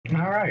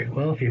All right,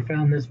 well, if you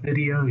found this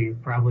video, you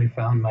probably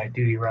found my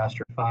duty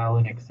roster file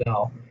in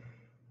Excel.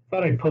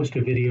 Thought I'd post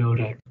a video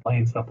to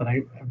explain something.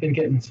 I've been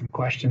getting some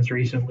questions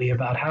recently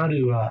about how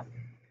to, if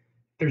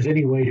there's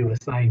any way to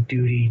assign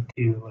duty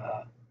to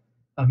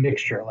a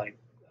mixture, like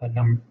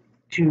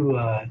two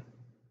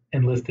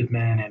enlisted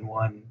men and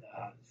one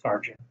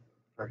sergeant,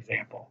 for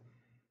example,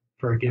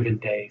 for a given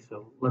day.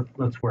 So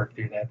let's work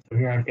through that. So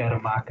here I've got a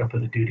mock-up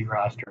of the duty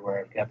roster where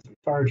I've got some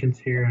sergeants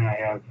here and I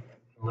have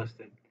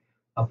enlisted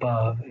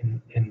above,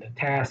 and the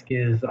task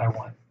is I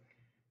want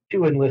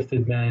two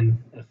enlisted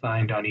men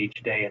assigned on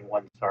each day and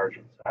one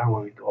sergeant. So how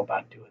will we go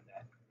about doing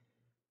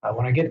that?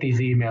 When I get these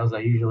emails, I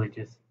usually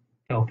just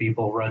tell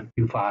people run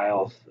two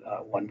files,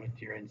 one with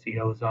your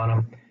NCOs on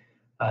them,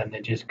 and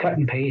then just cut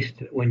and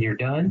paste when you're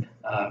done.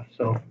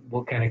 So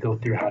we'll kind of go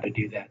through how to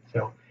do that.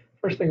 So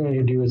first thing I'm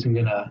going to do is I'm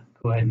going to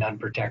go ahead and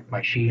unprotect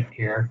my sheet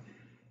here,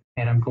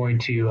 and I'm going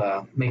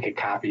to make a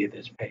copy of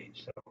this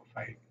page. So if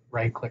I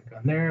right click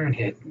on there and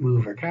hit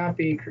move or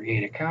copy,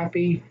 create a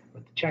copy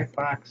with the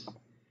checkbox,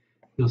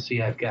 you'll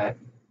see I've got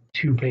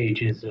two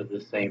pages of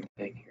the same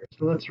thing here.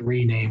 So let's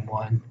rename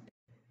one,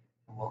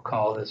 and we'll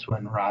call this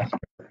one roster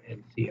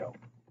NCO.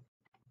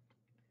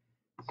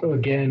 So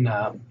again,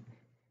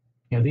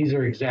 these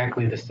are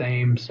exactly the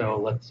same. So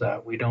let's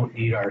we don't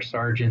need our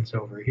sergeants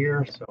over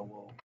here. So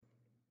we'll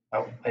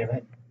wait a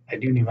minute. I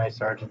do need my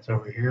sergeants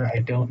over here. I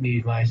don't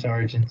need my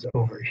sergeants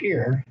over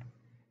here.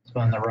 So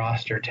on the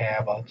roster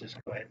tab, I'll just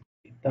go ahead and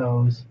delete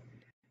those.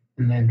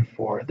 And then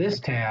for this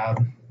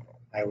tab,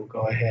 I will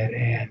go ahead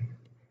and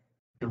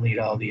delete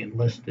all the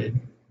enlisted.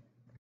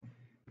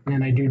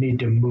 And I do need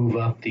to move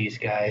up these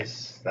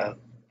guys. The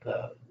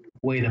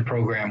way the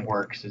program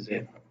works is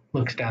it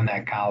looks down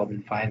that column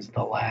and finds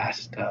the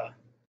last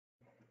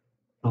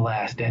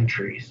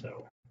entry.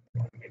 So I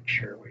want to make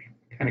sure we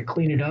kind of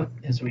clean it up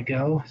as we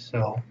go.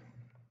 So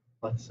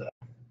let's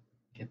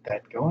get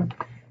that going.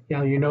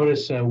 Now you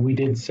notice we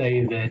did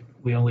say that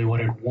we only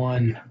wanted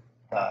one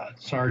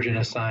sergeant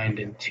assigned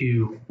and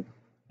two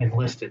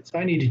enlisted. So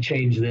I need to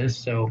change this.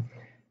 So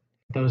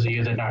those of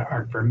you that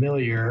aren't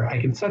familiar,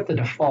 I can set the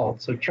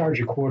default. So charge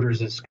of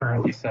quarters is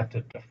currently set to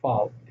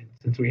default. And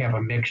since we have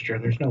a mixture,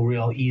 there's no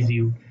real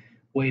easy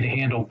way to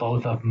handle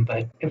both of them.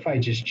 But if I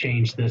just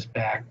change this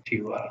back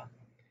to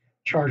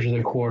charge of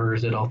the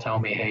quarters, it'll tell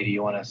me, hey, do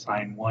you want to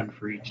assign one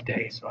for each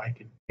day? So I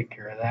can take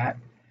care of that.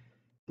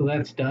 So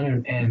that's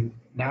done, and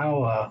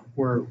now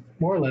we're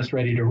more or less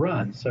ready to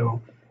run. So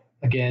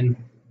again,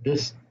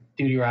 this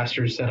duty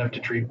roster is set up to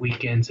treat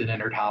weekends and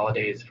entered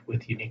holidays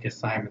with unique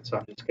assignments. So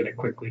I'm just going to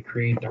quickly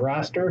create the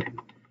roster.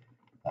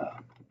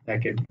 I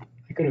could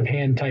have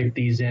hand typed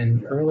these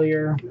in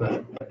earlier,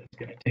 but it's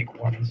going to take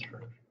ones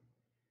for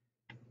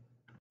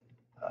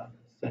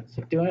sense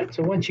of doing it.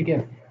 So once you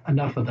get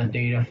enough of the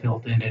data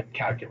filled in, it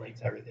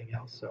calculates everything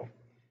else. So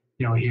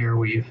here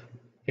we've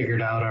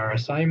figured out our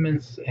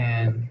assignments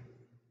and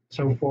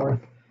so forth.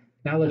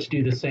 Now let's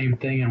do the same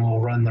thing and we'll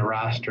run the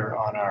roster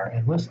on our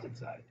enlisted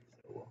side.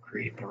 So we'll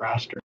create the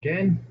roster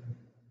again.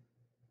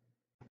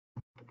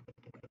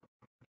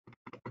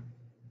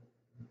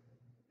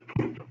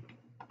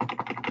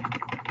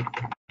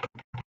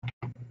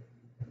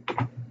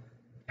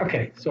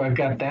 Okay, so I've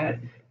got that.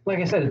 Like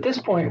I said, at this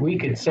point we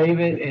could save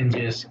it and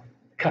just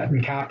cut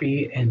and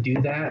copy and do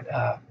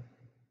that.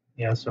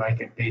 So I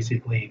could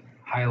basically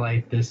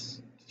highlight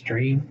this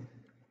stream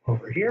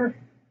over here,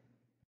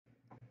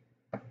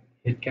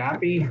 hit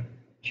copy,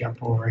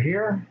 jump over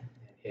here,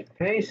 and hit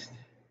paste.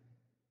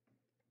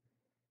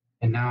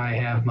 And now I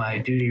have my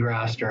duty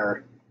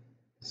roster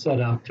set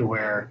up to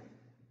where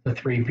the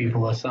three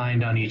people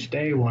assigned on each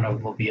day, one of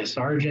them will be a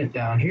sergeant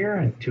down here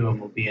and two of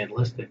them will be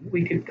enlisted.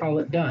 We could call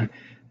it done.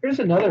 There's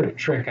another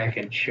trick I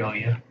can show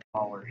you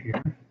while we're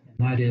here, and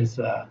that is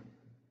to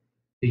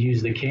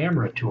use the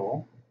camera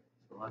tool.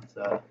 So let's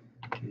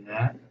do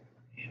that.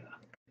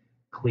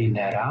 Clean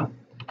that out.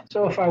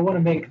 So if I want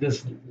to make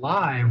this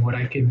live, what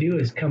I can do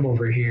is come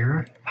over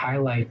here,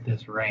 highlight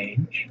this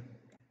range,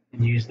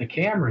 and use the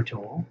camera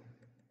tool.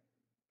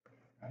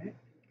 Right?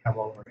 Come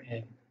over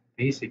and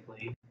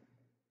basically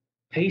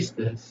paste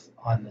this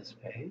on this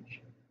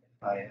page.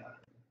 If I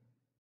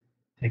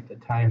take the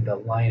time to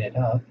line it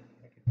up,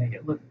 I can make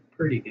it look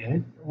pretty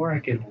good, or I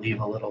can leave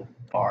a little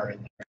bar in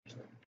there to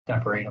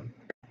separate them.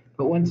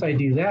 But once I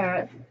do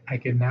that, I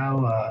can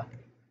now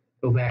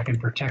go back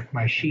and protect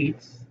my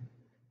sheets.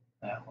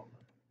 Hold on.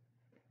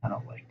 I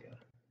don't like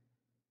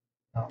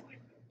that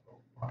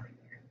little bar in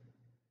there.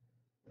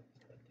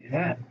 Let's do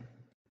that.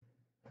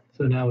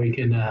 So now we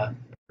can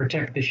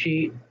protect the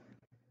sheet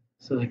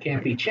so it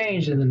can't be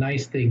changed. And the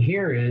nice thing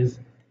here is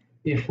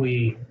if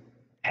we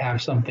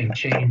have something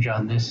change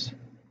on this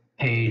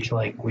page,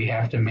 like we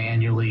have to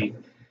manually,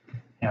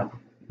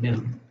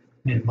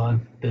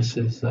 mid-month, this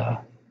is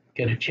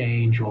going to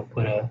change. We'll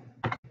put a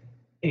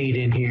 8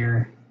 in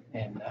here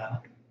and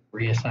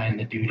reassign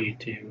the duty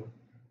to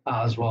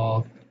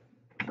Oswald,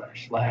 our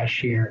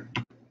slash here.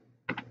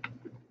 All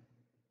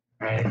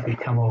right, if we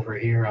come over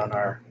here on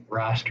our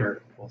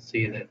roster, we'll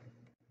see that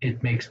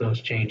it makes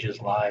those changes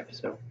live.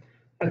 So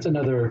that's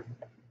another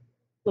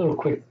little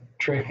quick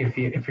trick if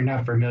you're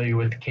not familiar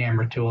with the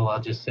camera tool,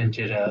 I'll just send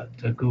you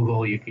to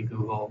Google. You can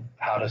Google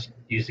how to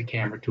use the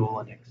camera tool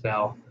in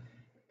Excel.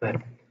 But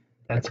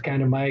that's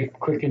kind of my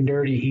quick and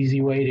dirty,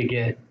 easy way to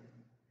get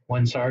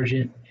one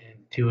sergeant and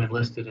two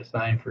enlisted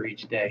assigned for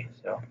each day.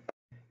 So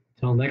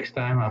until next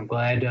time, I'm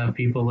glad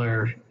people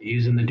are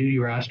using the duty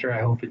roster.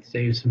 I hope it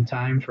saves some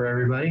time for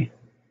everybody.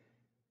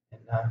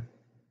 And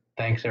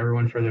thanks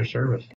everyone for their service.